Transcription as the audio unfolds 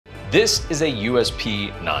This is a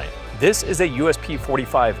USP 9. This is a USP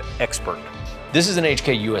 45 Expert. This is an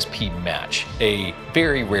HK USP Match, a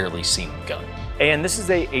very rarely seen gun. And this is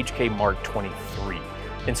a HK Mark 23.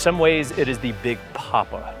 In some ways, it is the big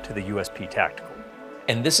papa to the USP Tactical.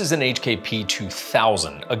 And this is an HK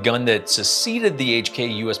P2000, a gun that succeeded the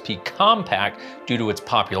HK USP Compact due to its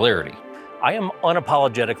popularity. I am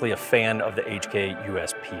unapologetically a fan of the HK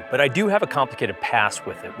USP, but I do have a complicated past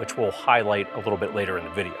with it, which we'll highlight a little bit later in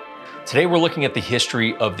the video. Today we're looking at the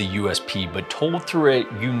history of the USP, but told through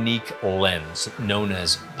a unique lens known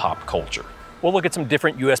as pop culture. We'll look at some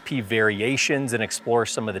different USP variations and explore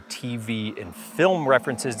some of the TV and film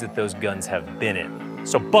references that those guns have been in.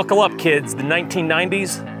 So buckle up, kids. The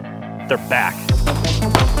 1990s, they're back.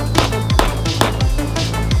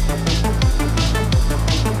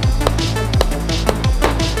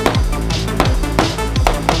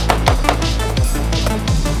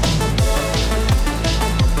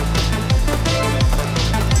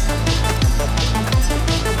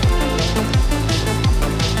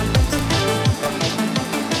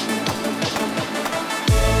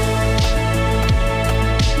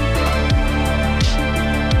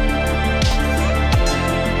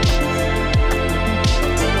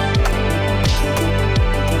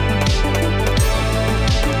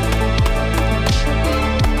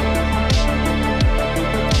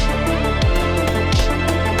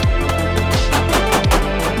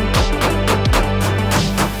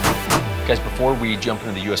 Guys, before we jump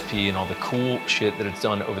into the USP and all the cool shit that it's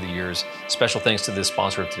done over the years, special thanks to the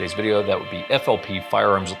sponsor of today's video. That would be FLP,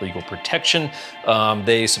 Firearms Legal Protection.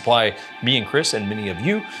 They supply me and Chris and many of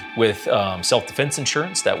you with self-defense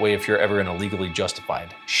insurance. That way, if you're ever in a legally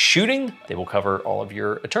justified shooting, they will cover all of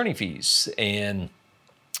your attorney fees and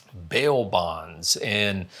bail bonds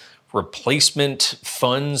and replacement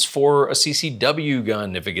funds for a CCW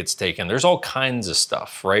gun if it gets taken. There's all kinds of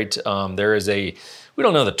stuff, right? There is a, we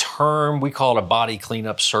don't know the term, we call it a body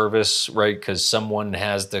cleanup service, right? Because someone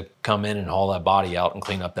has to come in and haul that body out and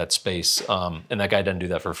clean up that space. And that guy doesn't do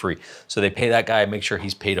that for free. So they pay that guy, make sure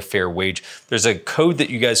he's paid a fair wage. There's a code that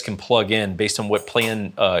you guys can plug in based on what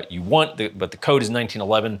plan you want, but the code is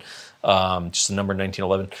 1911, just the number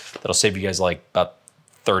 1911. That'll save you guys like about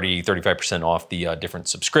 35% off the different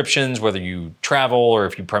subscriptions, whether you travel or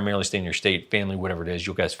if you primarily stay in your state, family, whatever it is,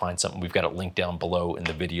 you'll guys find something. We've got it linked down below in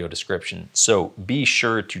the video description. So be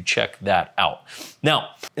sure to check that out. Now,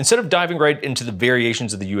 instead of diving right into the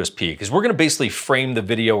variations of the USP, because we're gonna basically frame the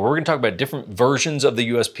video, we're gonna talk about different versions of the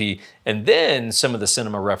USP and then some of the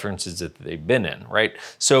cinema references that they've been in, right?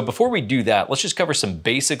 So before we do that, let's just cover some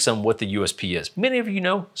basics on what the USP is. Many of you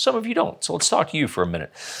know, some of you don't. So let's talk to you for a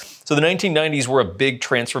minute. So the 1990s were a big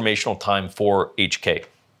transformational time for HK.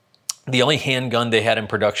 The only handgun they had in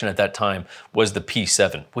production at that time was the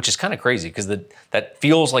P7, which is kind of crazy because that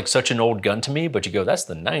feels like such an old gun to me, but you go, that's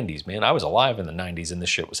the 90s, man. I was alive in the 90s and this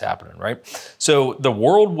shit was happening, right? So the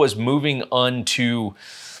world was moving on to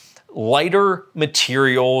lighter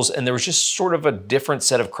materials, and there was just sort of a different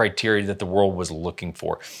set of criteria that the world was looking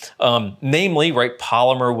for. Namely, right,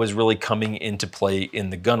 polymer was really coming into play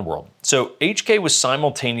in the gun world. So HK was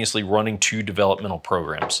simultaneously running two developmental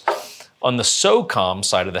programs. On the SOCOM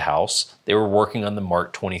side of the house, they were working on the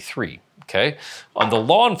Mark 23, okay? On the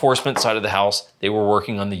law enforcement side of the house, they were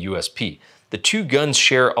working on the USP. The two guns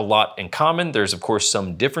share a lot in common. There's of course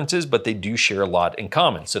some differences, but they do share a lot in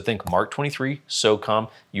common. So think Mark 23, SOCOM,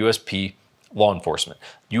 USP, law enforcement.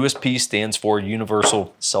 USP stands for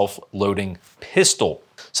Universal Self-Loading Pistol.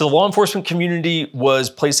 So the law enforcement community was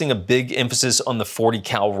placing a big emphasis on the 40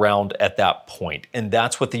 cal round at that point, and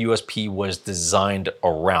that's what the USP was designed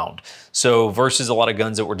around. So versus a lot of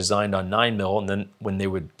guns that were designed on 9mm, and then when they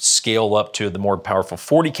would scale up to the more powerful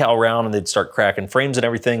 40 cal round and they'd start cracking frames and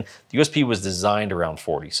everything, the USP was designed around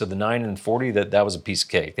 40. So the 9 and 40, that was a piece of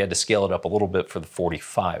cake. They had to scale it up a little bit for the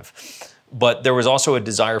 45. But there was also a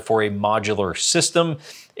desire for a modular system,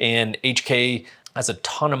 and HK has a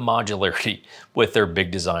ton of modularity with their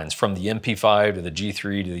big designs, from the MP5 to the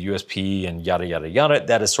G3 to the USP and yada, yada, yada.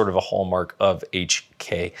 That is sort of a hallmark of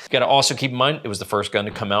HK. You gotta also keep in mind, it was the first gun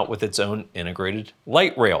to come out with its own integrated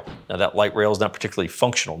light rail. Now that light rail is not particularly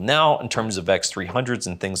functional now in terms of X300s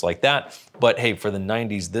and things like that, but hey, for the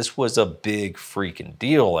 90s, this was a big freaking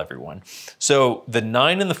deal, everyone. So the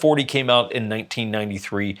 9 and the 40 came out in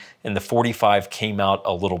 1993, and the 45 came out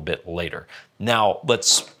a little bit later. Now,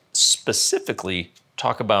 let's specifically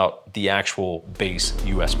talk about the actual base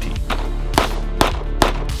USP.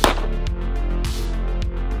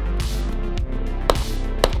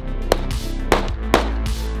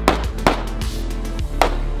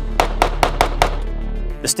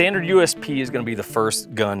 standard USP is going to be the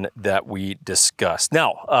first gun that we discuss.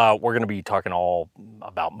 Now, we're going to be talking all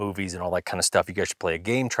about movies and all that kind of stuff. You guys should play a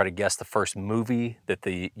game, try to guess the first movie that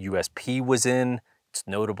the USP was in. It's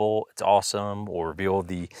notable, it's awesome. We'll reveal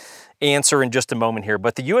the answer in just a moment here.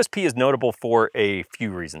 But the USP is notable for a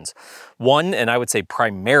few reasons. One, and I would say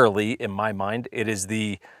primarily in my mind, it is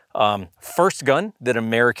the first gun that an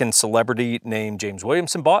American celebrity named James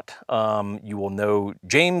Williamson bought. You will know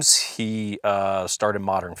James. He started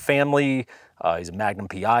Modern Family. He's a Magnum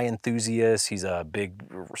PI enthusiast. He's a big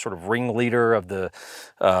sort of ringleader of the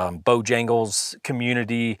Bojangles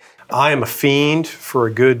community. I am a fiend for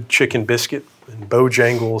a good chicken biscuit, and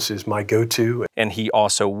Bojangles is my go-to. And he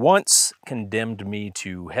also once condemned me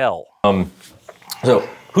to hell. So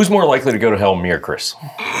who's more likely to go to hell, me or Chris?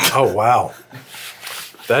 Oh, wow.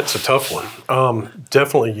 That's a tough one.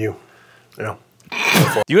 Definitely you. Yeah.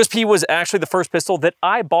 The USP was actually the first pistol that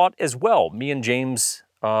I bought as well. Me and James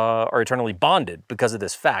are eternally bonded because of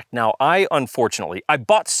this fact. Now, unfortunately, I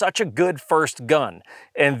bought such a good first gun,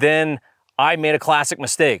 and then I made a classic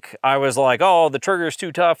mistake. I was like, oh, the trigger's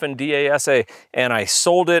too tough and DASA, and I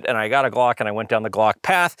sold it, and I got a Glock, and I went down the Glock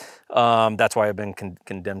path. That's why I've been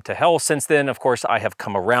condemned to hell since then. Of course, I have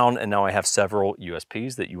come around, and now I have several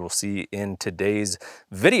USPs that you will see in today's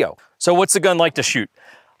video. So what's the gun like to shoot?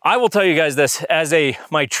 I will tell you guys this,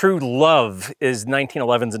 my true love is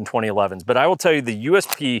 1911s and 2011s, but I will tell you the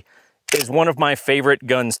USP is one of my favorite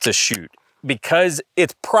guns to shoot because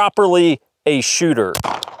it's properly a shooter.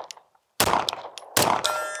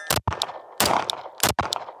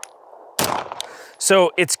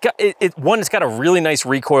 So it's got it's got a really nice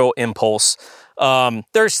recoil impulse.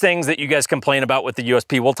 There's things that you guys complain about with the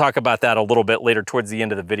USP. We'll talk about that a little bit later towards the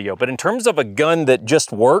end of the video. But in terms of a gun that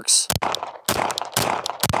just works,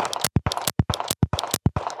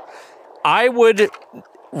 I would,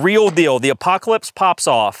 real deal, the Apocalypse pops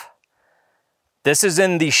off. This is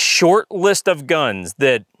in the short list of guns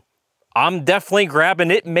that I'm definitely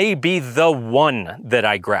grabbing. It may be the one that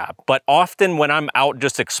I grab, but often when I'm out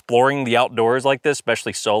just exploring the outdoors like this,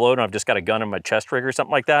 especially solo, and I've just got a gun in my chest rig or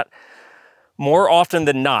something like that, more often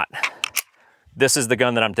than not, this is the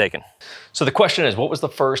gun that I'm taking. So the question is, what was the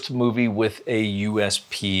first movie with a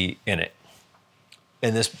USP in it?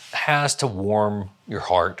 And this has to warm your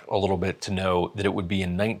heart a little bit to know that it would be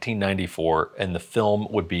in 1994 and the film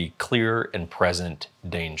would be Clear and Present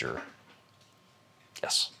Danger.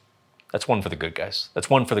 Yes. That's one for the good guys. That's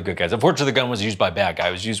one for the good guys. Unfortunately, the gun was used by a bad guy.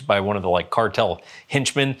 It was used by one of the cartel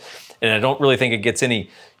henchmen, and I don't really think it gets any,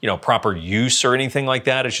 proper use or anything like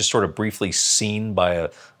that. It's just sort of briefly seen by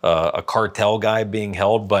a cartel guy being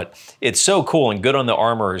held, but it's so cool and good on the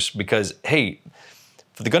armors because, hey,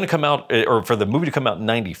 for the gun to come out, or for the movie to come out in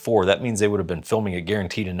 94, that means they would have been filming it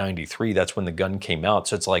guaranteed in 93. That's when the gun came out.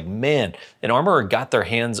 So it's like, man, an armorer got their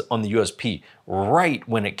hands on the USP right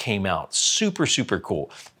when it came out. Super, super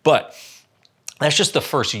cool. But that's just the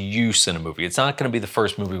first use in a movie. It's not going to be the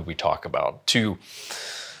first movie we talk about.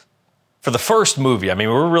 For the first movie, I mean,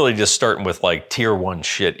 we're really just starting with tier 1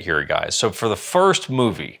 shit here, guys. So for the first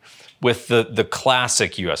movie, with the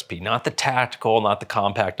classic USP, not the Tactical, not the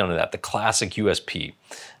Compact, none of that, the classic USP,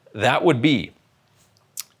 that would be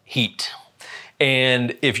Heat.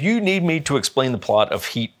 And if you need me to explain the plot of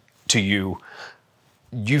Heat to you,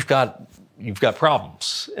 you've got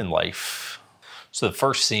problems in life. So the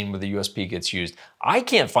first scene where the USP gets used, I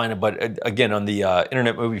can't find it, but again, on the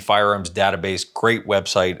Internet Movie Firearms database, great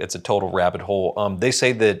website, it's a total rabbit hole. They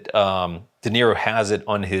say that De Niro has it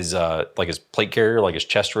on his his plate carrier, his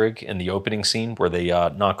chest rig in the opening scene where they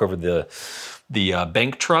knock over the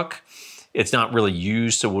bank truck. It's not really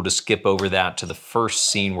used, so we'll just skip over that to the first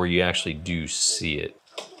scene where you actually do see it.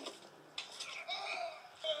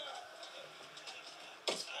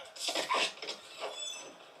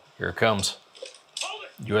 Here it comes.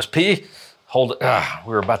 USP, hold it.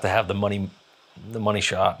 We were about to have the money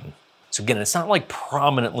shot. So again, it's not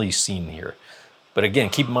prominently seen here, but again,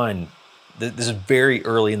 keep in mind, this is very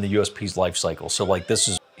early in the USP's life cycle. So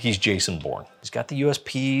he's Jason Bourne. He's got the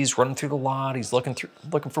USPs running through the lot. He's looking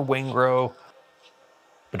for Wingro,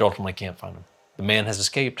 but ultimately can't find him. The man has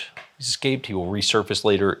escaped. He's escaped. He will resurface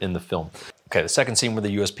later in the film. Okay, the second scene where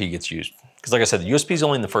the USP gets used, because like I said, the USP is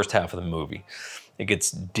only in the first half of the movie. It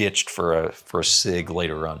gets ditched for a SIG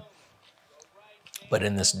later on. But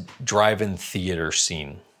in this drive-in theater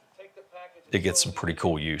scene, it gets some pretty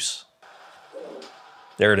cool use.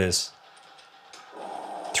 There it is.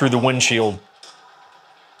 Through the windshield.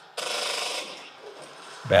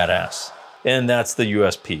 Badass. And that's the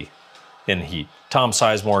USP in Heat. Tom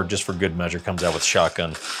Sizemore, just for good measure, comes out with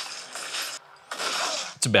shotgun.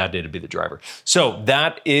 it's a bad day to be the driver. So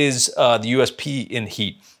that is the USP in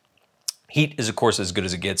Heat. Heat is, of course, as good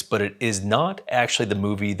as it gets, but it is not actually the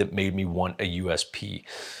movie that made me want a USP.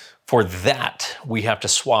 For that, we have to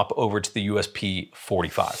swap over to the USP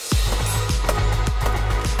 45.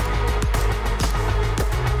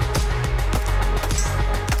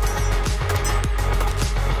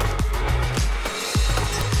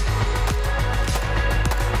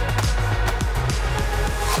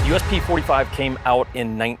 USP 45 came out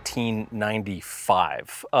in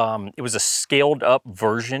 1995. It was a scaled up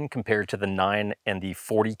version compared to the 9 and the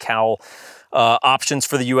 40 cal options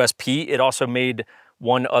for the USP. It also made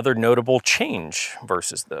one other notable change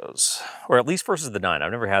versus those, or at least versus the 9.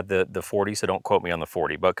 I've never had the 40, so don't quote me on the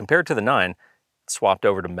 40, but compared to the 9, it swapped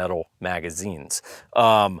over to metal magazines.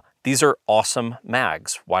 These are awesome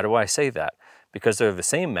mags. Why do I say that? Because they're the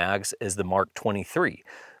same mags as the Mark 23.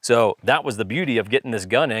 So that was the beauty of getting this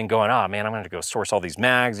gun in, going, oh man, I'm gonna have to go source all these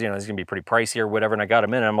mags, you know, this is gonna be pretty pricey or whatever, and I got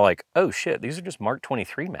them in, and I'm like, oh shit, these are just Mark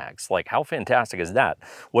 23 mags. Like, how fantastic is that?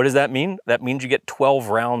 What does that mean? That means you get 12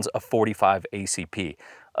 rounds of 45 ACP.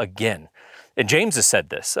 Again, and James has said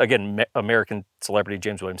this, again, American celebrity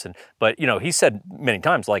James Williamson, but you know, he said many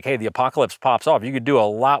times, like, hey, the apocalypse pops off, you could do a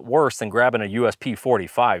lot worse than grabbing a USP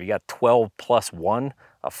 45. You got 12 plus 1.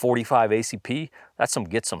 A 45 ACP, that's some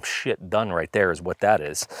get some shit done right there is what that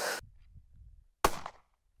is.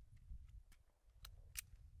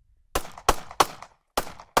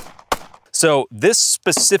 So this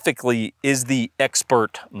specifically is the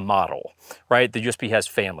Expert model, right? The USP has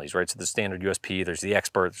families, right? So the standard USP, there's the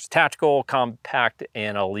Expert, there's Tactical, Compact,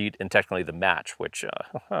 and Elite, and technically the Match, which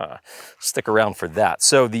stick around for that.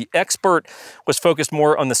 So the Expert was focused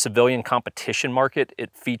more on the civilian competition market. It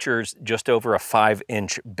features just over a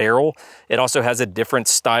 5-inch barrel. It also has a different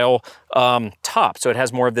style top. So it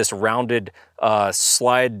has more of this rounded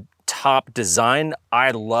slide top design.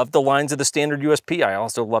 I love the lines of the standard USP. I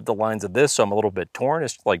also love the lines of this, so I'm a little bit torn.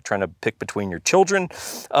 It's like trying to pick between your children.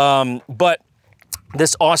 But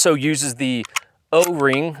this also uses the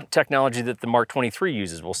O-ring technology that the Mark 23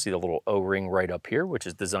 uses. We'll see the little O-ring right up here, which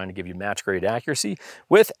is designed to give you match grade accuracy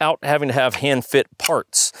without having to have hand fit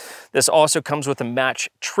parts. This also comes with a match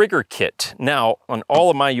trigger kit. Now, on all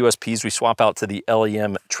of my USPs, we swap out to the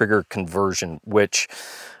LEM trigger conversion, which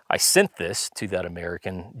I sent this to that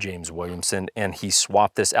American, James Williamson, and he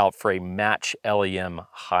swapped this out for a Match LEM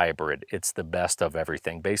hybrid. It's the best of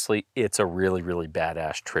everything. Basically, it's a really, really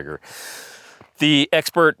badass trigger. The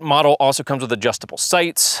Expert model also comes with adjustable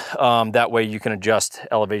sights. That way you can adjust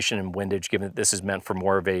elevation and windage, given that this is meant for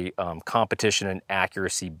more of a competition and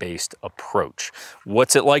accuracy-based approach.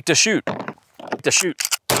 What's it like to shoot?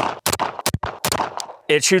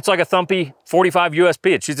 It shoots like a thumpy 45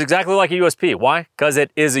 USP. It shoots exactly like a USP. Why? Because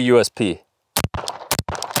it is a USP.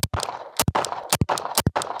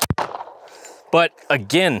 But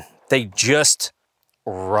again, they just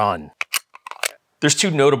run. There's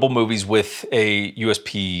two notable movies with a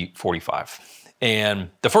USP 45. And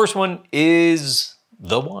the first one is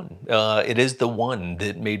the one. It is the one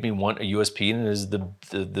that made me want a USP, and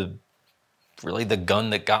it is really the gun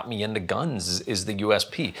that got me into guns is the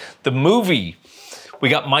USP. The movie, we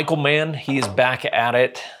got Michael Mann, he is back at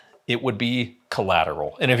it. It would be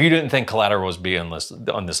Collateral. And if you didn't think Collateral was be on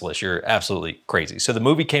this list, you're absolutely crazy. So the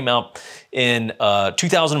movie came out in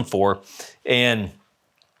 2004, and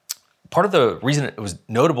part of the reason it was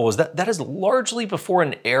notable is that is largely before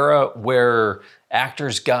an era where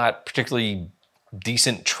actors got particularly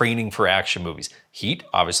decent training for action movies. Heat,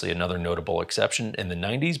 obviously another notable exception in the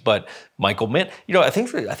 90s, but Michael Mann, you know, I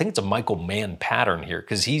think it's a Michael Mann pattern here,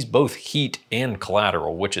 because he's both Heat and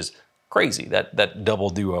Collateral, which is crazy, that double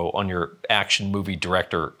duo on your action movie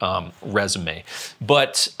director resume.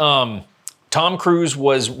 But Tom Cruise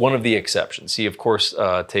was one of the exceptions. He, of course,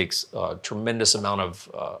 takes a tremendous amount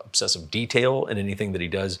of obsessive detail in anything that he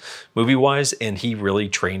does movie-wise, and he really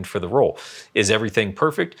trained for the role. Is everything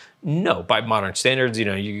perfect? No. By modern standards, you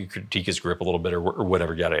know, you critique his grip a little bit or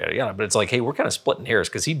whatever, yada, yada, yada. But it's like, hey, we're kind of splitting hairs,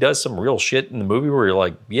 because he does some real shit in the movie where you're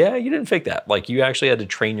like, yeah, you didn't fake that. Like, you actually had to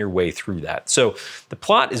train your way through that. So the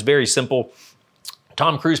plot is very simple.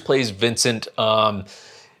 Tom Cruise plays Vincent.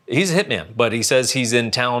 He's a hitman, but he says he's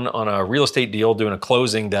in town on a real estate deal doing a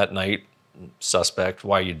closing that night. Suspect,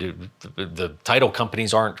 why you do, the title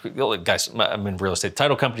companies aren't, guys, I'm in real estate.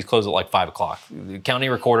 Title companies close at like 5 o'clock. The county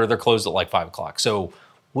recorder, they're closed at like 5 o'clock. So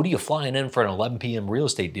what are you flying in for an 11 p.m. real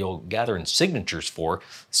estate deal gathering signatures for?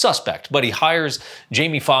 Suspect. But he hires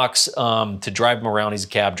Jamie Foxx to drive him around. He's a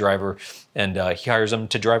cab driver, and he hires him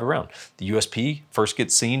to drive around. The USP first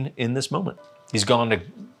gets seen in this moment. He's gone to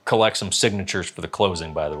collect some signatures for the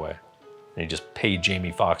closing, by the way. And he just paid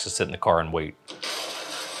Jamie Foxx to sit in the car and wait.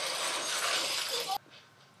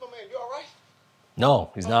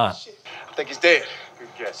 No, he's not. I think he's dead. Good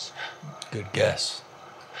guess. Good guess.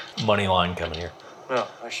 Money line coming here. No,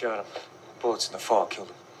 I shot him. Bullets in the fall killed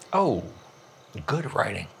him. Oh, good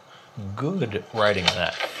writing. Good writing on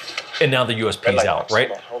that. And now the USP's out,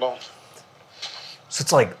 right? Hold on. So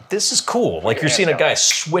it's like, this is cool. Like you're seeing a guy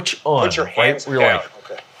switch on, Put your right? hands We're down.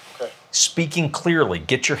 like, Okay. speaking clearly,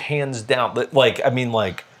 get your hands down. Like, I mean,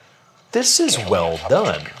 like, this is well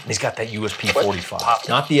done. He's got that USP 45,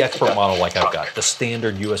 not the expert model like I've got, the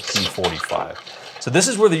standard USP 45. So this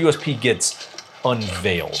is where the USP gets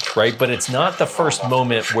unveiled, right? But it's not the first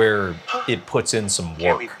moment where it puts in some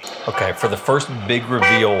work. Okay, for the first big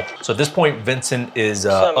reveal. So at this point, Vincent is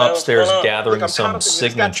upstairs gathering some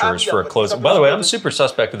signatures for a closing. By the way, I'm super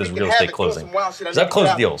suspect of this real estate closing, because I've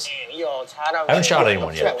closed deals. I haven't shot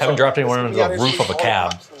anyone yet. Haven't dropped anyone under the roof of a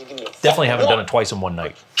cab. Definitely haven't done it twice in one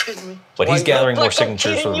night. But he's gathering more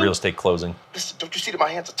signatures for the real estate closing. Don't you see that my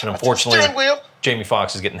hands are And unfortunately, Jamie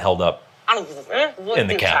Foxx is getting held up in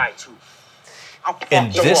the cab.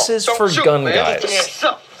 And this is for gun guys.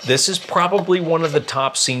 This is probably one of the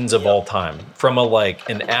top scenes of all time. From a, like,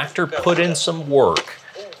 an actor put in some work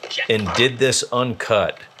and did this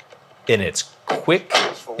uncut. And it's quick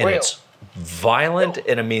and it's violent.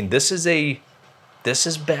 And I mean, this is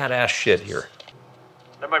badass shit here.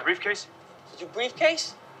 That my briefcase? Your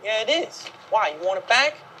briefcase? Yeah, it is. Why, you want it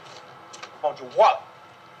back? About your wallet.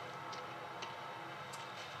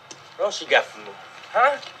 What else you got for me?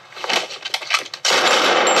 Huh?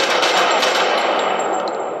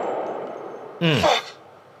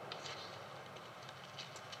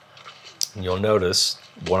 And you'll notice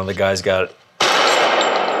one of the guys got it.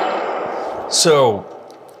 So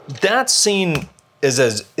that scene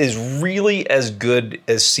is really as good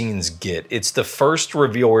as scenes get. It's the first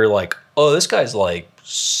reveal where you're like, oh, this guy's like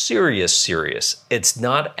serious. It's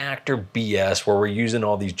not actor BS where we're using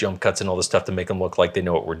all these jump cuts and all this stuff to make them look like they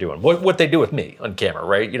know what we're doing. What they do with me on camera,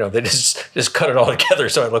 right? You know, they just cut it all together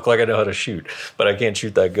so I look like I know how to shoot, but I can't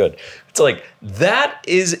shoot that good. It's like, that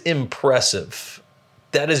is impressive.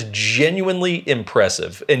 That is genuinely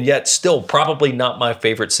impressive, and yet still probably not my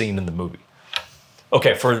favorite scene in the movie.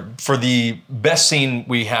 Okay, for the best scene,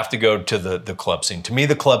 we have to go to the club scene. To me,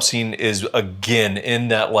 the club scene is, again, in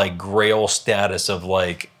that like grail status of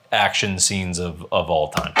like action scenes of all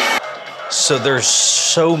time. So there's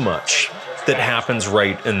so much that happens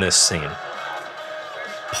right in this scene.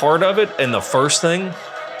 Part of it, and the first thing,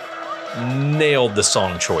 nailed the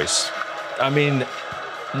song choice. I mean,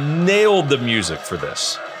 nailed the music for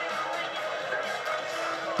this.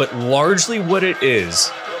 But largely what it is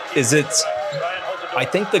it's, I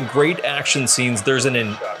think the great action scenes, there's an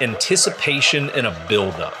anticipation and a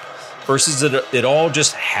build-up versus it all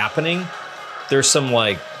just happening. There's some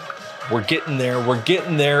like, we're getting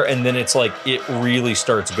there, and then it's like, it really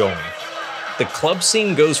starts going. The club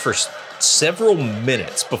scene goes for several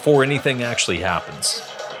minutes before anything actually happens.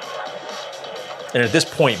 And at this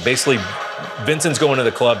point, basically, Vincent's going to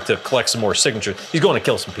the club to collect some more signatures. He's going to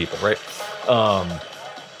kill some people, right?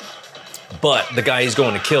 But the guy he's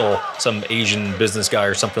going to kill, some Asian business guy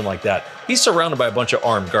or something like that, he's surrounded by a bunch of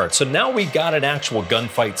armed guards. So now we got an actual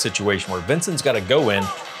gunfight situation where Vincent's got to go in,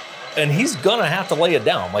 and he's gonna have to lay it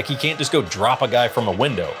down. Like, he can't just go drop a guy from a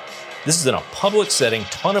window. This is in a public setting,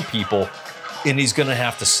 ton of people, and he's gonna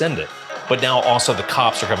have to send it. But now also the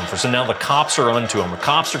cops are coming for him. So now the cops are onto him. The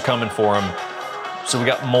cops are coming for him. So we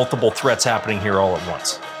got multiple threats happening here all at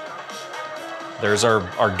once. There's our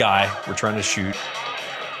guy we're trying to shoot.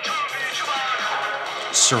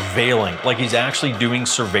 Surveilling, like he's actually doing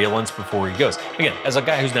surveillance before he goes. Again, as a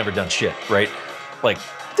guy who's never done shit, right? Like,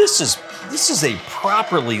 this is a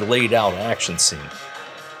properly laid out action scene.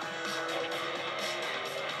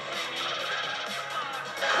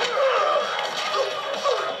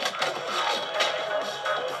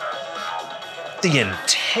 The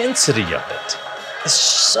intensity of it is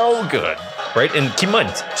so good, right? And keep in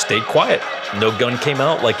mind, stayed quiet. No gun came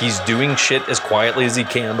out, like he's doing shit as quietly as he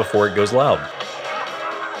can before it goes loud.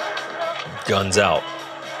 Guns out.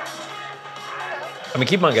 I mean,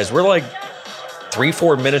 keep in mind, guys, we're like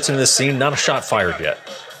 3-4 minutes into this scene, not a shot fired yet.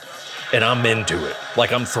 And I'm into it.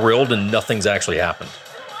 Like, I'm thrilled and nothing's actually happened.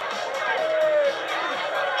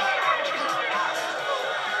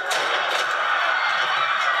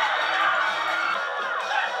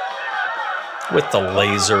 With the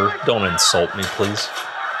laser, don't insult me, please.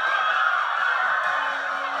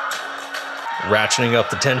 Ratcheting up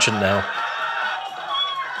the tension now.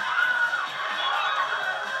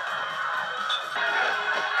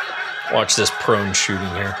 Watch this prone shooting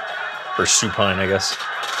here. Or supine, I guess.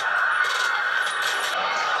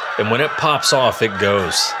 And when it pops off, it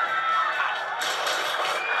goes.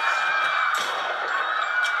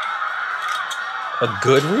 a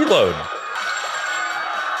good reload.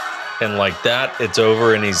 And like that, it's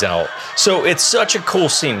over and he's out. So it's such a cool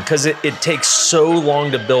scene because it takes so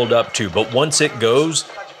long to build up to, but once it goes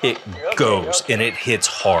and it hits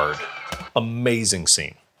hard. Amazing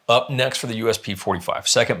scene. Up next for the USP 45,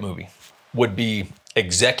 second movie, would be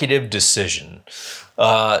Executive Decision.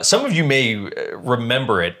 Some of you may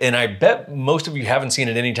remember it, and I bet most of you haven't seen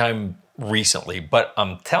it anytime recently, but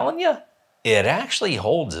I'm telling you, it actually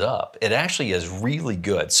holds up. It actually is really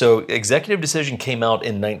good. So Executive Decision came out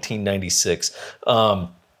in 1996.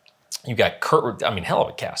 You've got hell of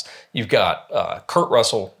a cast. You've got Kurt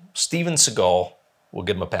Russell, Steven Seagal, we'll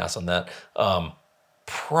give him a pass on that.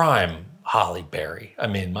 Prime Halle Berry. I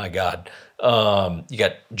mean, my God. You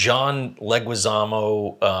got John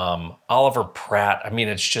Leguizamo, Oliver Pratt. I mean,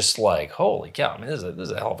 it's just like, holy cow. I mean, this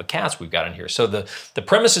is a hell of a cast we've got in here. So the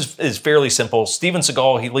premise is fairly simple. Steven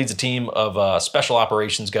Seagal, he leads a team of special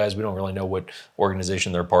operations guys. We don't really know what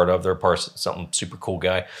organization they're part of. They're part of some super cool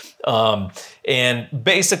guy. And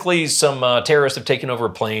basically some terrorists have taken over a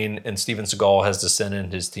plane, and Steven Seagal has to send in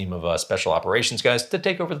his team of special operations guys to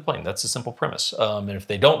take over the plane. That's the simple premise. And if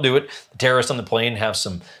they don't do it, the terrorists on the plane have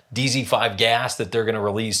some DZ-5 gas that they're going to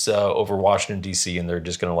release over Washington, D.C., and they're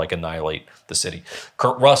just going to like annihilate the city.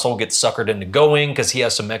 Kurt Russell gets suckered into going because he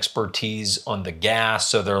has some expertise on the gas.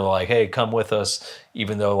 So they're like, hey, come with us,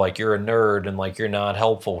 even though like you're a nerd and like you're not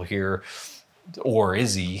helpful here. Or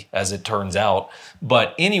is he, as it turns out.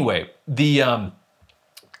 But anyway,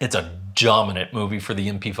 it's a dominant movie for the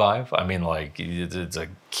MP5. I mean, like, it's a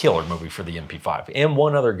killer movie for the MP5. And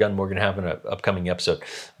one other gun we're going to have in an upcoming episode.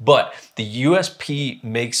 But the USP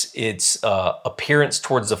makes its appearance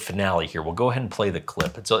towards the finale here. We'll go ahead and play the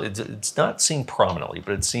clip. It's not seen prominently,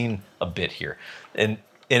 but it's seen a bit here. And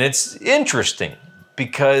it's interesting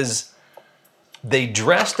because they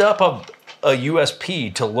dressed up a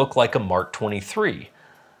USP to look like a Mark 23.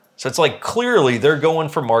 So it's like clearly they're going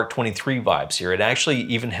for Mark 23 vibes here. It actually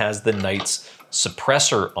even has the Knight's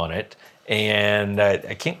suppressor on it. And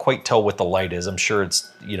I can't quite tell what the light is. I'm sure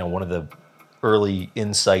it's, you know, one of the early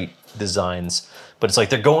Insight designs. But it's like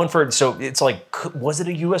they're going for it. So it's like, was it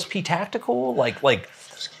a USP Tactical? Like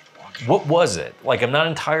what was it? Like, I'm not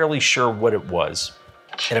entirely sure what it was.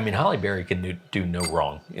 And I mean, Halle Berry can do no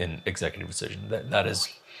wrong in Executive Decision. That is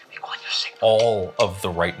all of the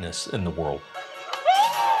rightness in the world.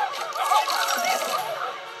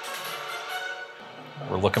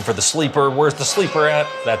 We're looking for the sleeper. Where's the sleeper at?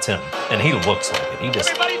 That's him. And he looks like it. He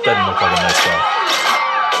just doesn't look like a nice guy.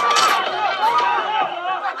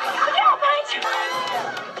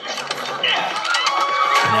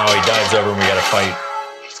 And now he dives over and we got to fight.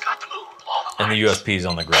 And the USP is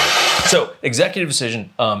on the ground. So Executive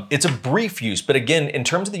Decision, it's a brief use, but again, in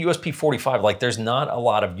terms of the USP 45, like there's not a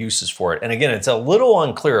lot of uses for it. And again, it's a little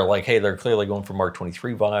unclear, like, hey, they're clearly going for Mark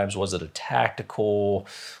 23 vibes. Was it a tactical?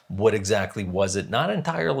 What exactly was it? Not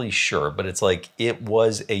entirely sure, but it's like, it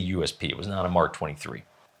was a USP. It was not a Mark 23.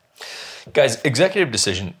 Guys, Executive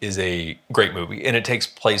Decision is a great movie and it takes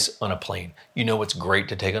place on a plane. You know what's great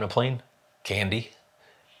to take on a plane? Candy.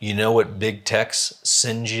 You know what big techs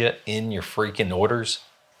send you in your freaking orders?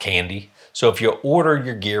 Candy. So if you order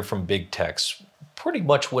your gear from big techs, pretty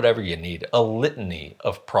much whatever you need, a litany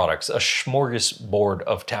of products, a smorgasbord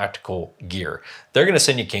of tactical gear. They're gonna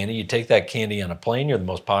send you candy. You take that candy on a plane, you're the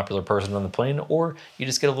most popular person on the plane, or you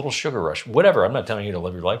just get a little sugar rush. Whatever, I'm not telling you to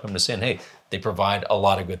live your life. I'm just saying, hey, they provide a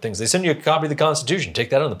lot of good things. They send you a copy of the Constitution. Take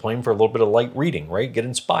that on the plane for a little bit of light reading, right? Get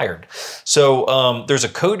inspired. So there's a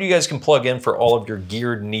code you guys can plug in for all of your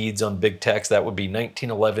geared needs on big techs. That would be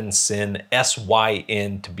 1911 SYN,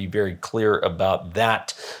 SYN, to be very clear about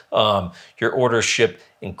that. Your orders ship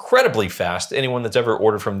incredibly fast. Anyone that's ever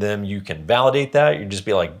ordered from them, you can validate that. You just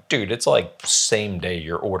be like, dude, it's like same day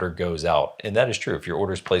your order goes out. And that is true if your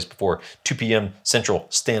order is placed before 2 p.m. Central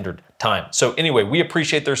Standard Time. So anyway, we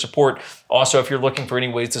appreciate their support. Also, if you're looking for any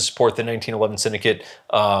ways to support the 1911 Syndicate,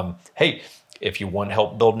 hey, if you want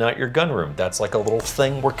help building out your gun room, that's like a little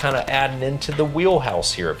thing we're kind of adding into the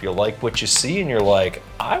wheelhouse here. If you like what you see and you're like,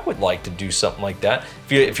 I would like to do something like that.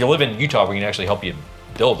 If you live in Utah, we can actually help you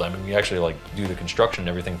build. I mean, we actually like do the construction and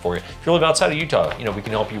everything for you. If you live outside of Utah, you know, we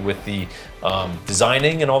can help you with the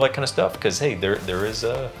designing and all that kind of stuff. Because hey, there's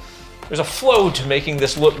a flow to making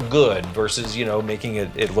this look good versus, you know, making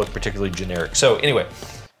it look particularly generic. So anyway,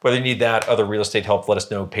 whether you need that, other real estate help, let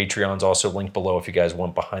us know. Patreon's also linked below if you guys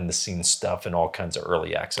want behind the scenes stuff and all kinds of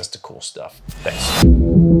early access to cool stuff. Thanks.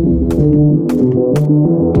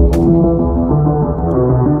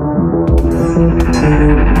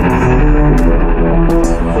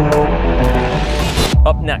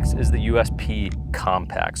 Up next is the USP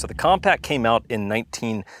Compact. So the Compact came out in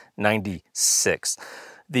 1996.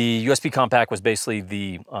 The USP Compact was basically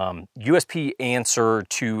the USP answer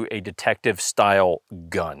to a detective-style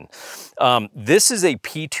gun. This is a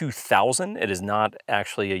P2000. It is not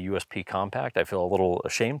actually a USP Compact. I feel a little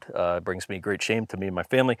ashamed. It brings me great shame to me and my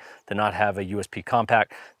family to not have a USP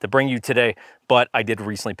Compact to bring you today, but I did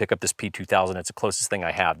recently pick up this P2000. It's the closest thing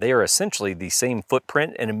I have. They are essentially the same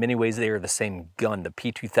footprint, and in many ways they are the same gun. The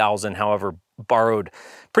P2000, however, borrowed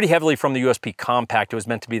pretty heavily from the USP Compact. It was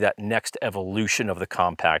meant to be that next evolution of the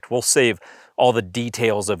Compact. We'll save all the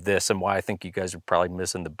details of this and why I think you guys are probably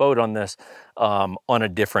missing the boat on this on a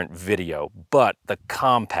different video. But the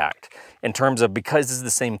Compact, in terms of, because this is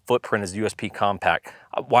the same footprint as the USP Compact,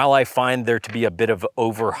 while I find there to be a bit of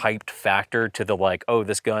overhyped factor to the like, oh,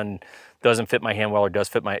 this gun doesn't fit my hand well or does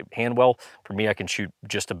fit my hand well, for me, I can shoot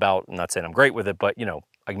just about, I'm not saying I'm great with it, but you know,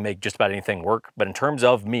 I can make just about anything work. But in terms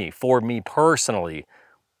of me, for me personally,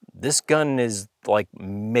 this gun is like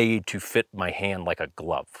made to fit my hand like a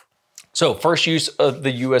glove. So first use of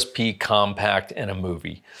the USP Compact in a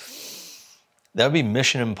movie. That would be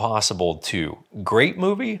Mission Impossible 2. Great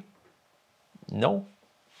movie? No.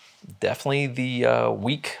 Definitely the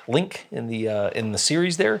weak link in the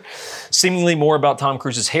series there. Seemingly more about Tom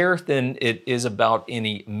Cruise's hair than it is about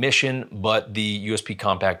any mission, but the USP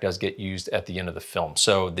Compact does get used at the end of the film.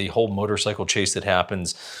 So the whole motorcycle chase that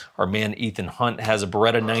happens, our man Ethan Hunt has a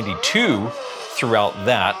Beretta 92 throughout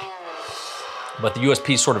that, but the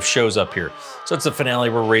USP sort of shows up here. So it's the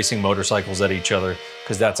finale, we're racing motorcycles at each other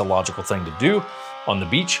because that's a logical thing to do on the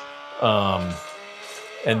beach.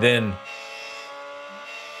 And then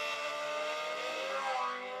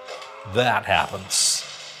that happens,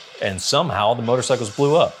 and somehow the motorcycles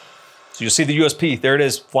blew up. So you'll see the USP, there it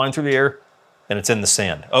is, flying through the air, and it's in the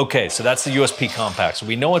sand. Okay, so that's the USP Compact. So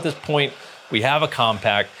we know at this point we have a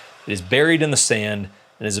Compact. It is buried in the sand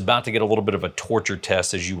and is about to get a little bit of a torture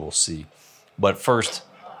test, as you will see. But first,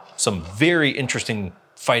 some very interesting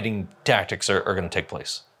fighting tactics are going to take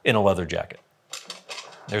place in a leather jacket.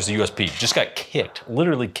 There's the USP, just got kicked,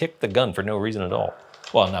 literally kicked the gun for no reason at all.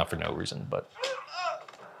 Well, not for no reason, but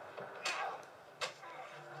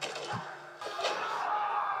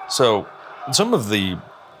so some of the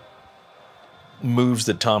moves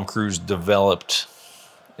that Tom Cruise developed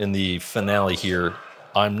in the finale here,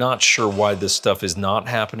 I'm not sure why this stuff is not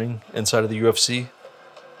happening inside of the UFC.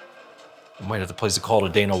 I might have to place a call to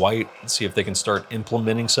Dana White and see if they can start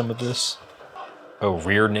implementing some of this. Oh,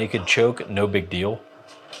 rear naked choke, no big deal.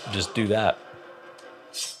 Just do that.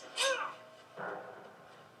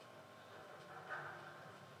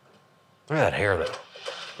 Look at that hair though.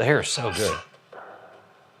 The hair is so good.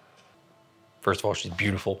 First of all, she's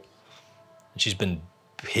beautiful. And she's been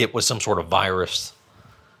hit with some sort of virus.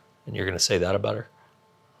 And you're going to say that about her?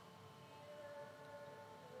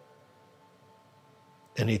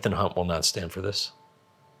 And Ethan Hunt will not stand for this.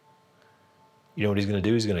 You know what he's going to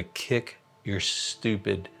do? He's going to kick your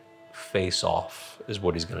stupid face off, is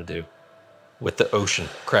what he's going to do. With the ocean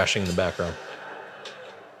crashing in the background.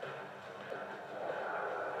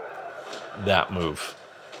 That move.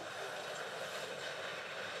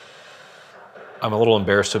 I'm a little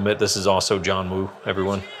embarrassed to admit this is also John Woo,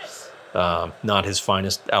 everyone. Not his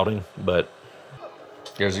finest outing, but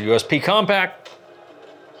here's a USP Compact.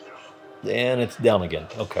 And it's down again,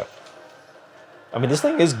 okay. I mean, this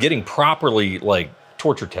thing is getting properly, like,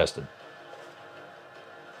 torture tested.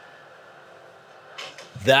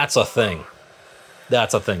 That's a thing.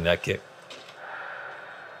 That's a thing, that kick.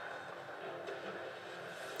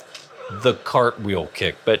 The cartwheel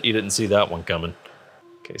kick, bet you didn't see that one coming.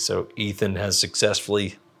 Okay, so Ethan has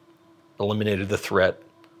successfully eliminated the threat,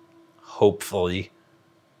 hopefully.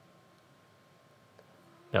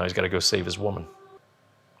 Now he's got to go save his woman.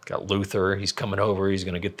 Got Luther, he's coming over, he's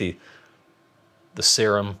going to get the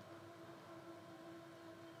serum.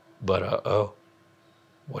 But uh-oh,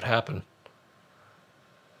 what happened?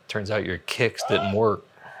 Turns out your kicks didn't work.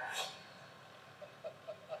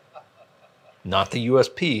 Not the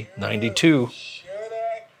USP, 92.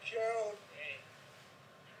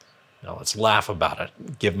 Now let's laugh about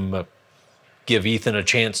it. Give Ethan a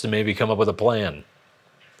chance to maybe come up with a plan.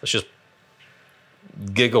 Let's just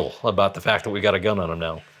giggle about the fact that we got a gun on him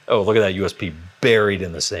now. Oh, look at that USP buried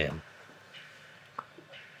in the sand.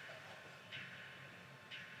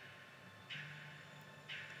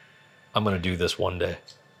 I'm gonna do this one day.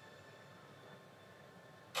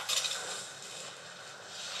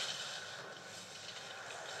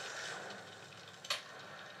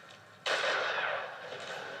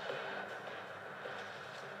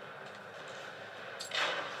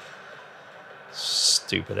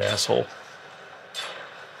 Stupid asshole.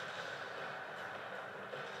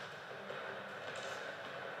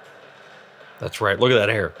 That's right. Look at that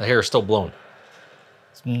hair. The hair is still blowing.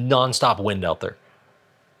 It's nonstop wind out there.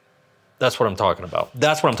 That's what I'm talking about.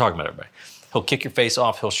 That's what I'm talking about, everybody. He'll kick your face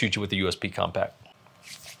off. He'll shoot you with the USP Compact.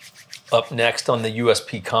 Up next on the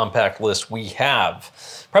USP Compact list, we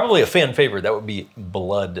have probably a fan favorite. That would be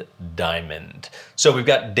Blood Diamond. So we've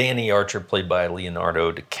got Danny Archer, played by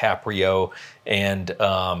Leonardo DiCaprio, and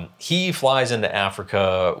he flies into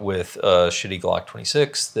Africa with a shitty Glock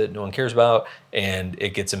 26 that no one cares about, and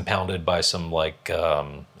it gets impounded by some, like,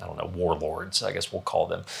 I don't know, warlords, I guess we'll call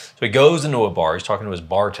them. So he goes into a bar. He's talking to his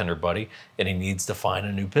bartender buddy, and he needs to find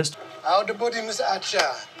a new pistol. How the body, Mr. Archer?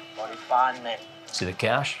 45 men. See the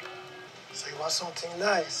cash? So you want something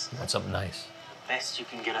nice? You want something nice. Best you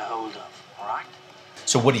can get a hold of, all right?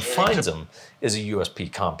 So what he finds him is a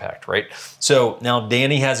USP Compact, right? So now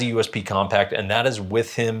Danny has a USP Compact, and that is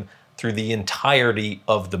with him through the entirety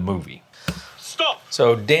of the movie. Stop!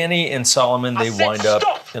 So Danny and Solomon, they wind up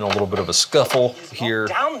in a little bit of a scuffle here.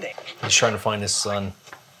 Down there. He's trying to find his son.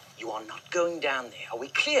 You are not going down there. Are we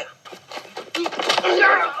clear?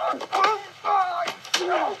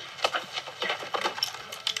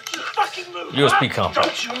 Fucking move. USP Compact.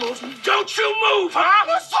 Don't you move! Don't you move, huh?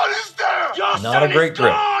 My son is there! Your Not son a great is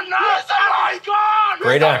grip. Gone. Yes, I'm gone!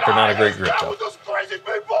 Great actor, not a great grip, though. With those crazy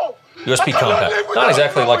people! USP Compact. Not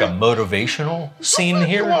exactly like a motivational scene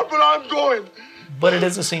here, But I'm going. but it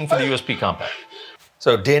is a scene for the USP Compact.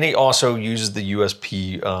 So Danny also uses the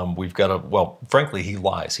USP. We've got a, well, frankly, he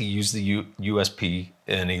lies. He used the USP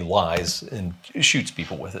and he lies and shoots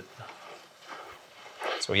people with it.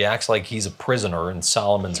 So he acts like he's a prisoner and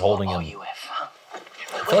Solomon's holding him.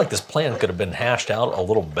 I feel like this plan could have been hashed out a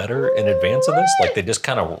little better in advance of this. Like they just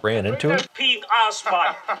kind of ran into it.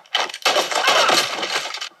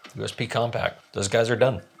 USP Compact. Those guys are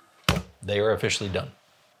done. They are officially done.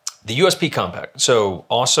 The USP Compact. So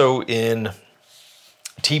also in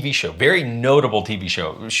TV show, very notable TV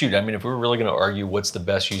show. Shoot, I mean, if we were really going to argue what's the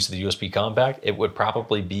best use of the USP Compact, it would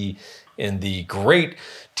probably be in the great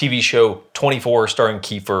TV show 24 starring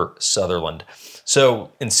Kiefer Sutherland.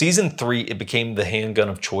 So in season 3, it became the handgun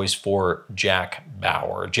of choice for Jack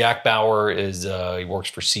Bauer. Jack Bauer is, he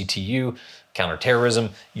works for CTU, Counterterrorism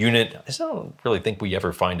Unit. I don't really think we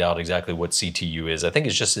ever find out exactly what CTU is. I think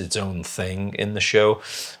it's just its own thing in the show.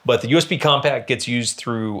 But the USP Compact gets used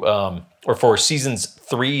through, or for seasons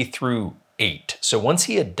 3 through 8. So once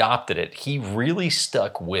he adopted it, he really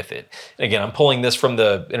stuck with it. And again, I'm pulling this from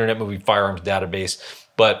the Internet Movie Firearms database,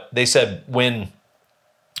 but they said when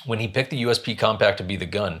he picked the USP Compact to be the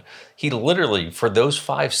gun, he literally, for those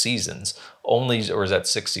 5 seasons, only, or is that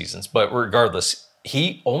 6 seasons? But regardless,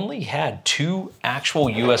 he only had 2 actual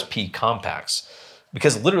USP Compacts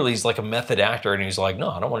because literally he's like a method actor and he's like, no,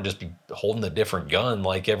 I don't want to just be holding a different gun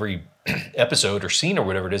like every episode or scene or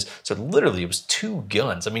whatever it is. So literally it was 2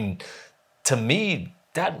 guns. I mean, to me,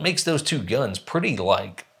 that makes those 2 guns pretty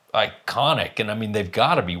like iconic. And I mean, they've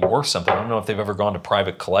got to be worth something. I don't know if they've ever gone to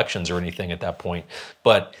private collections or anything at that point,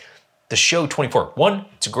 but the show 24, 1,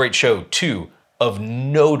 it's a great show. 2, of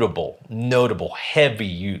notable heavy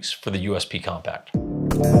use for the USP Compact.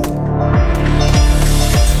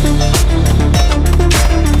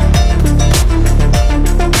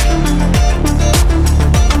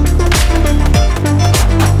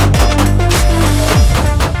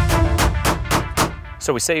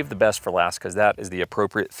 So we saved the best for last because that is the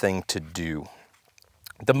appropriate thing to do.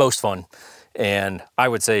 The most fun, and I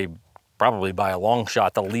would say probably by a long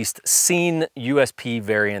shot, the least seen USP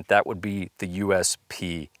variant, that would be the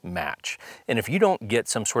USP Match. And if you don't get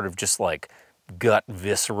some sort of just like gut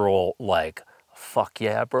visceral, like, fuck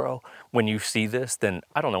yeah, bro, when you see this, then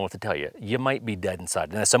I don't know what to tell you. You might be dead inside.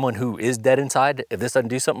 And as someone who is dead inside, if this doesn't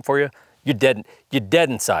do something for you, you're dead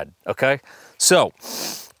inside, okay? So,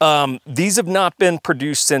 these have not been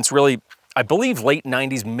produced since really, I believe late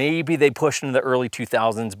 90s, maybe they pushed into the early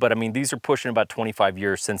 2000s, but I mean, these are pushing about 25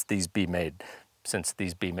 years since these be made.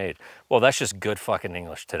 Well, that's just good fucking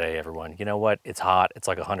English today, everyone. You know what? It's hot, it's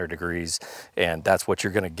like 100 degrees, and that's what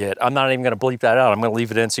you're gonna get. I'm not even gonna bleep that out. I'm gonna leave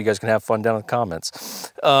it in so you guys can have fun down in the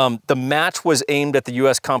comments. The Match was aimed at the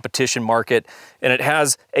US competition market, and it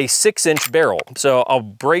has a 6-inch barrel. So I'll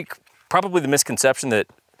break probably the misconception that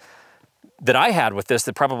I had with this,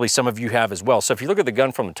 that probably some of you have as well. So if you look at the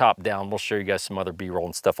gun from the top down, we'll show you guys some other B-roll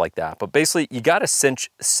and stuff like that. But basically, you got a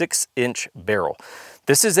 6-inch barrel.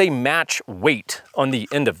 This is a match weight on the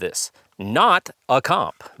end of this, not a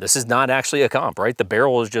comp. This is not actually a comp, right? The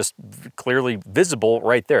barrel is just clearly visible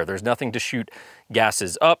right there. There's nothing to shoot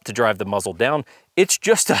gases up to drive the muzzle down. It's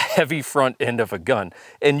just a heavy front end of a gun,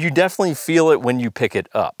 and you definitely feel it when you pick it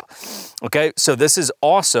up. Okay, so this is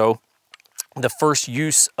also the first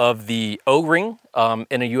use of the O-ring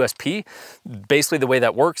in a USP. Basically the way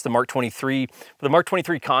that works, the Mark 23, for the Mark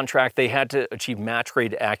 23 contract, they had to achieve match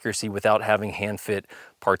grade accuracy without having hand fit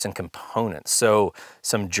parts and components. So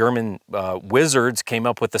some German wizards came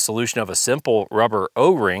up with the solution of a simple rubber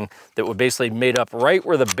O-ring that would basically made up right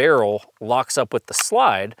where the barrel locks up with the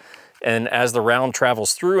slide. And as the round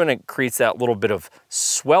travels through and it creates that little bit of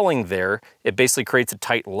swelling there, it basically creates a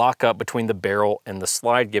tight lockup between the barrel and the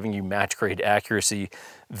slide, giving you match grade accuracy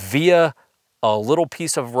via a little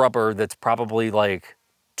piece of rubber that's probably like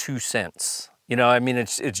 2 cents. You know, I mean,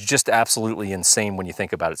 it's just absolutely insane when you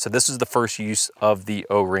think about it. So this is the first use of the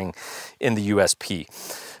O-ring in the USP.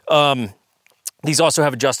 These also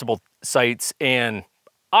have adjustable sights, and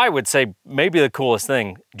I would say maybe the coolest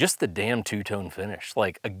thing, just the damn two-tone finish.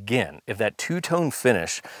 Like, again, if that two-tone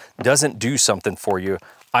finish doesn't do something for you,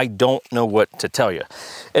 I don't know what to tell you.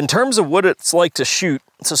 In terms of what it's like to shoot,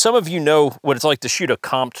 so some of you know what it's like to shoot a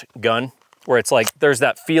comped gun, where it's like there's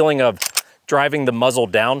that feeling of driving the muzzle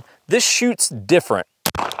down. This shoots different.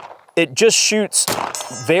 It just shoots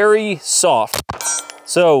very soft.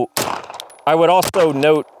 So I would also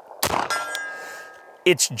note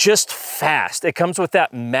it's just fast. It comes with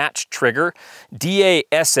that match trigger.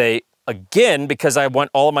 DASA, again, because I want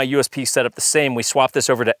all of my USP set up the same, we swapped this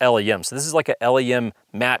over to LEM. So this is like a LEM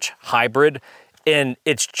match hybrid, and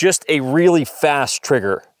it's just a really fast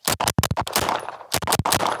trigger.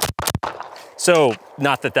 So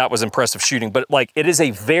not that that was impressive shooting, but like it is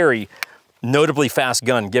a very notably fast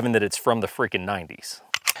gun given that it's from the freaking 90s.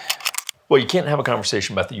 Well, you can't have a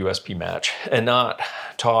conversation about the USP Match and not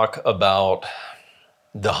talk about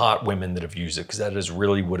the hot women that have used it, because that is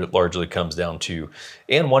really what it largely comes down to,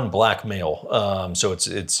 and one black male. So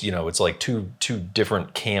it's you know, it's like two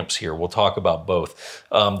different camps here. We'll talk about both.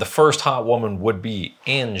 The first hot woman would be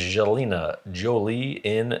Angelina Jolie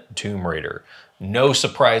in Tomb Raider. No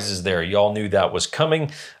surprises there. Y'all knew that was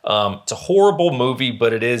coming. It's a horrible movie,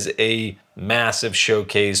 but it is a massive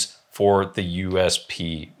showcase for the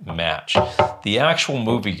USP Match. The actual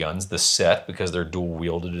movie guns, the set, because they're dual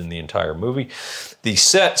wielded in the entire movie, the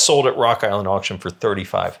set sold at Rock Island Auction for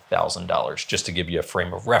 $35,000, just to give you a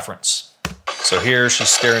frame of reference. So here she's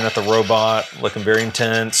staring at the robot, looking very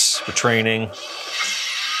intense for training.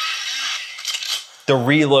 The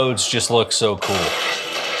reloads just look so cool.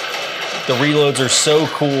 The reloads are so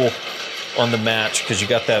cool on the Match because you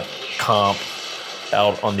got that comp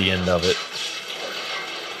out on the end of it.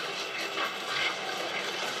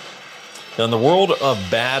 Now, in the world of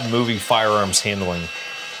bad movie firearms handling,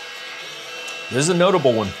 this is a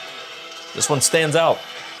notable one. This one stands out.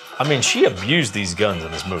 I mean, she abused these guns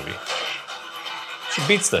in this movie. She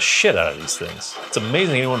beats the shit out of these things. It's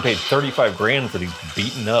amazing anyone paid 35 grand for these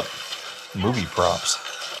beaten up movie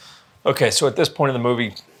props. Okay, so at this point in the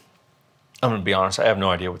movie, I'm gonna be honest, I have no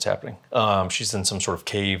idea what's happening. She's in some sort of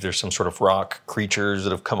cave. There's some sort of rock creatures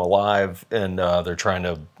that have come alive, and they're trying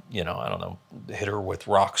to, you know, I don't know, hit her with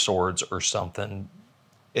rock swords or something.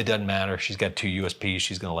 It doesn't matter. She's got 2 USPs.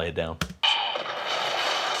 She's gonna lay it down.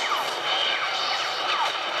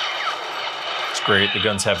 It's great. The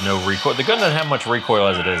guns have no recoil. The gun doesn't have much recoil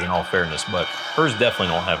as it is, in all fairness, but hers definitely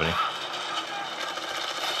don't have any.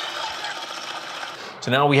 So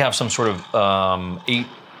now we have some sort of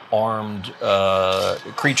 8-armed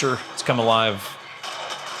creature. It's come alive.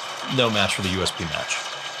 No match for the USP Match.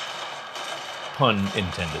 Pun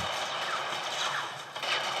intended.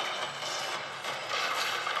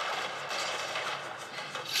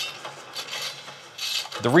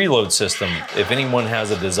 The reload system, if anyone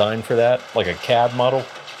has a design for that, like a CAD model,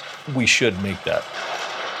 we should make that.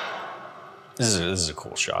 This is a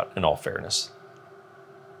cool shot, in all fairness.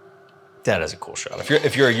 That is a cool shot.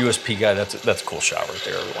 If you're a USP guy, that's a cool shot right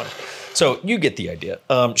there, everyone. So you get the idea.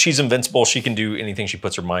 She's invincible. She can do anything she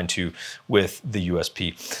puts her mind to with the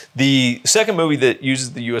USP. The second movie that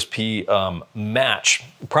uses the USP Match,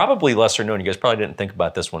 probably lesser known. You guys probably didn't think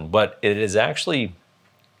about this one, but it is actually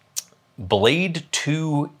Blade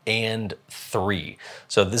 2 and 3.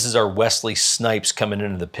 So this is our Wesley Snipes coming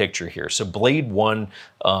into the picture here. So Blade 1,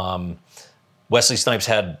 Wesley Snipes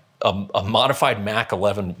had a modified Mac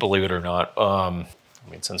 11, believe it or not. I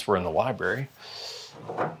mean, since we're in the library,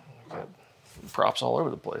 got props all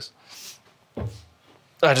over the place.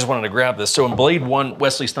 I just wanted to grab this. So in Blade 1,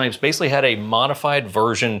 Wesley Snipes basically had a modified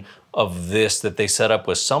version of this that they set up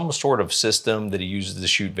with some sort of system that he uses to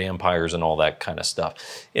shoot vampires and all that kind of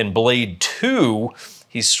stuff. In Blade 2,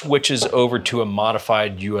 he switches over to a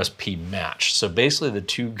modified USP Match. So basically the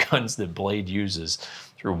 2 guns that Blade uses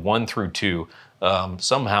through 1 through 2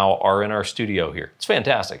 somehow are in our studio here. It's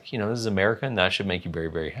fantastic. You know, this is America, and that should make you very,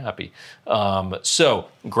 very happy. So,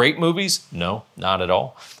 great movies? No, not at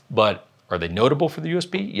all. But are they notable for the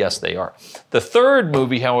USP? Yes, they are. The third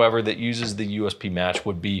movie, however, that uses the USP Match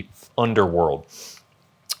would be Underworld.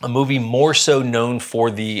 A movie more so known for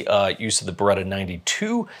the use of the Beretta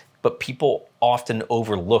 92, but people often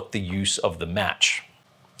overlook the use of the Match.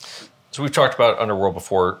 So we've talked about Underworld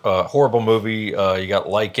before. Horrible movie. You got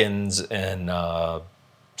lichens and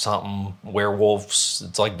something, werewolves.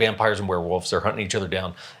 It's like vampires and werewolves. They're hunting each other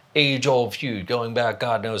down. Age-old feud, going back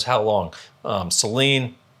God knows how long.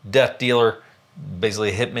 Celine, death dealer, basically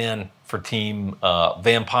a hitman for team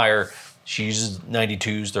vampire. She uses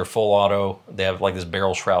 92s, they're full auto. They have like this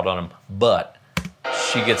barrel shroud on them, but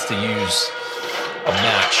she gets to use a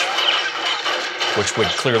Match, which would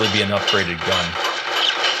clearly be an upgraded gun.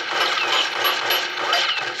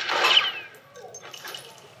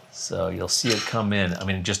 So you'll see it come in. I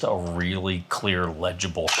mean, just a really clear,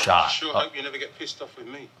 legible shot. Sure hope you never get pissed off with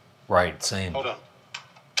me. Right, same. Hold on.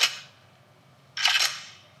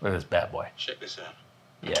 Look at this bad boy. Check this out.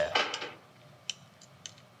 Yeah.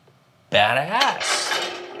 Badass.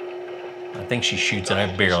 I think she shoots, and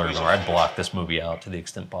I barely remember. I blocked this movie out to the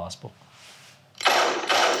extent possible.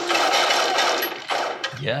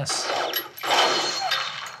 Yes.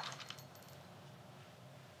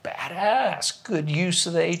 Badass. Good use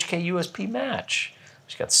of the HK USP Match.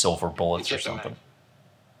 She's got silver bullets or something.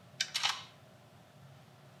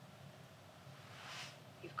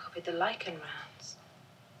 You've copied the Lycan rounds.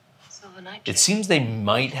 It seems they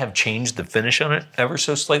might have changed the finish on it ever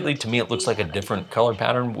so slightly. To me, it looks like a different color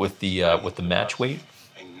pattern with the match weight.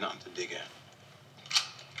 Ain't nothing to dig at.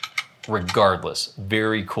 Regardless,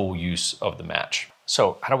 very cool use of the Match.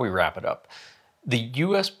 So how do we wrap it up? The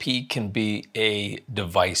USP can be a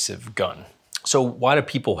divisive gun. So why do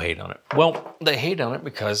people hate on it? Well, they hate on it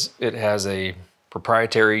because it has a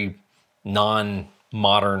proprietary,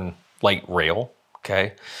 non-modern light rail,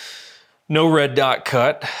 okay? No red dot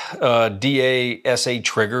cut, DA/SA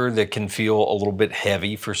trigger that can feel a little bit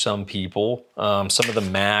heavy for some people. Some of the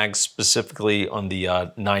mags, specifically on the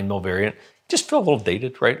 9mm variant, just feel a little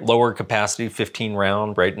dated, right? Lower capacity, 15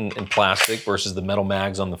 round, right, in plastic versus the metal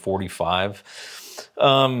mags on the 45.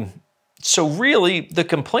 So really, the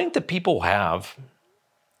complaint that people have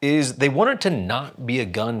is they want it to not be a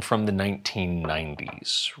gun from the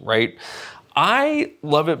 1990s, right? I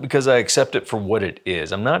love it because I accept it for what it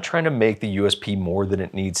is. I'm not trying to make the USP more than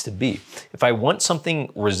it needs to be. If I want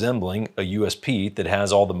something resembling a USP that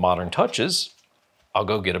has all the modern touches, I'll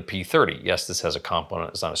go get a P30. Yes, this has a component,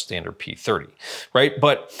 it's not a standard P30, right?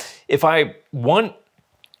 But if I want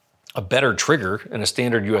a better trigger in a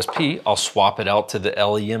standard USP, I'll swap it out to the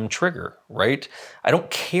LEM trigger, right? I don't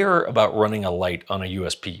care about running a light on a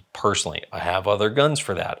USP personally. I have other guns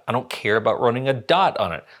for that. I don't care about running a dot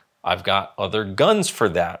on it. I've got other guns for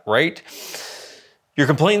that, right? Your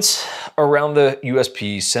complaints around the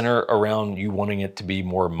USP center around you wanting it to be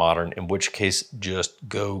more modern, in which case just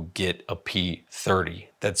go get a P30.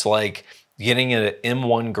 That's like getting an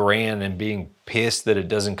M1 Garand and being pissed that it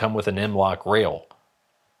doesn't come with an M-LOK rail.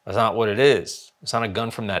 That's not what it is. It's not a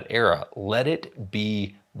gun from that era. Let it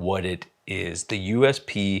be what it is. The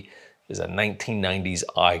USP is a 1990s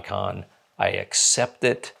icon. I accept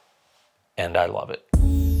it and I love it.